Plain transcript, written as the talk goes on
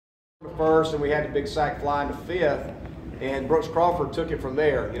First, and we had the big sack fly in the fifth, and Brooks Crawford took it from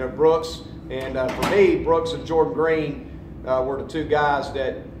there. You know, Brooks and for me, Brooks and Jordan Greene were the two guys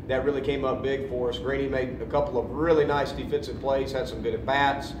that really came up big for us. Greene made a couple of really nice defensive plays, had some good at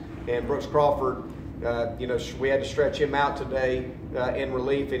bats, and Brooks Crawford, you know, we had to stretch him out today in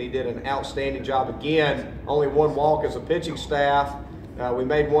relief, and he did an outstanding job again. Only one walk as a pitching staff. We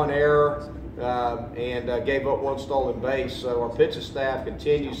made one error. And gave up one stolen base. So our pitching staff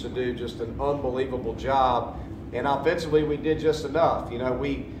continues to do just an unbelievable job. And offensively, we did just enough. You know,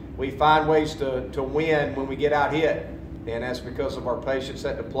 we find ways to win when we get out hit, and that's because of our patience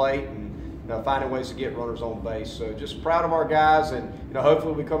at the plate and finding ways to get runners on base. So just proud of our guys, and you know,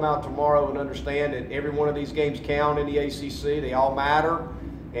 hopefully we come out tomorrow and understand that every one of these games count in the ACC. They all matter,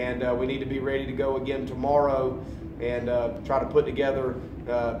 and we need to be ready to go again tomorrow and try to put together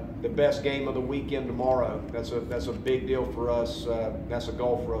the best game of the weekend tomorrow. That's a big deal for us. That's a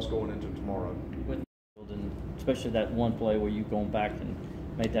goal for us going into tomorrow. And especially that one play where you going back and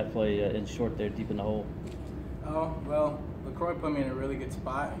made that play in short there, deep in the hole. Oh, well, LaCroix put me in a really good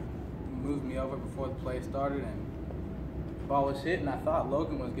spot. He moved me over before the play started, and the ball was hit, and I thought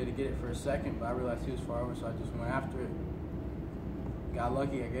Logan was going to get it for a second, but I realized he was far over, so I just went after it. Got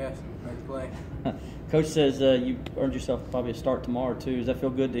lucky, I guess. Made the play. Coach says you earned yourself probably a start tomorrow too. Does that feel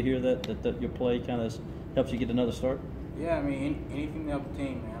good to hear that your play kind of helps you get another start? Yeah, I mean, anything to help the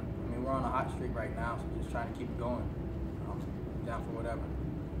team, man. I mean, we're on a hot streak right now, so just trying to keep it going. I'm down for whatever.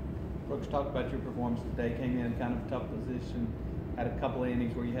 Brooks, talk about your performance today. Came in kind of a tough position, had a couple of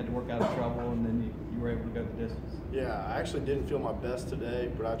innings where you had to work out of trouble, and then you were able to go the distance. Yeah, I actually didn't feel my best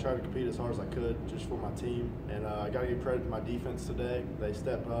today, but I tried to compete as hard as I could just for my team. And I got to give credit to my defense today. They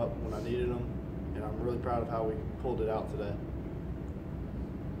stepped up when I needed them, and I'm really proud of how we pulled it out today.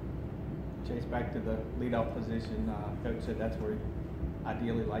 Chase, back to the leadoff position. Coach said that's where he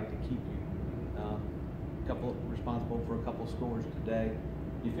ideally like to keep you. Responsible for a couple scores today.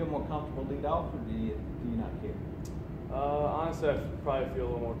 Do you feel more comfortable lead off, or do you not care? Honestly, I probably feel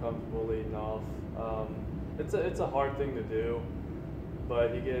a little more comfortable leading off. It's a hard thing to do,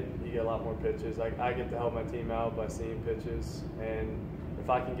 but you get a lot more pitches. I get to help my team out by seeing pitches, and if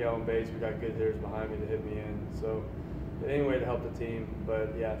I can get on base, we got good hitters behind me to hit me in. So any way to help the team,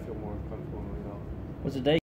 but yeah, I feel more comfortable leading off. Was the day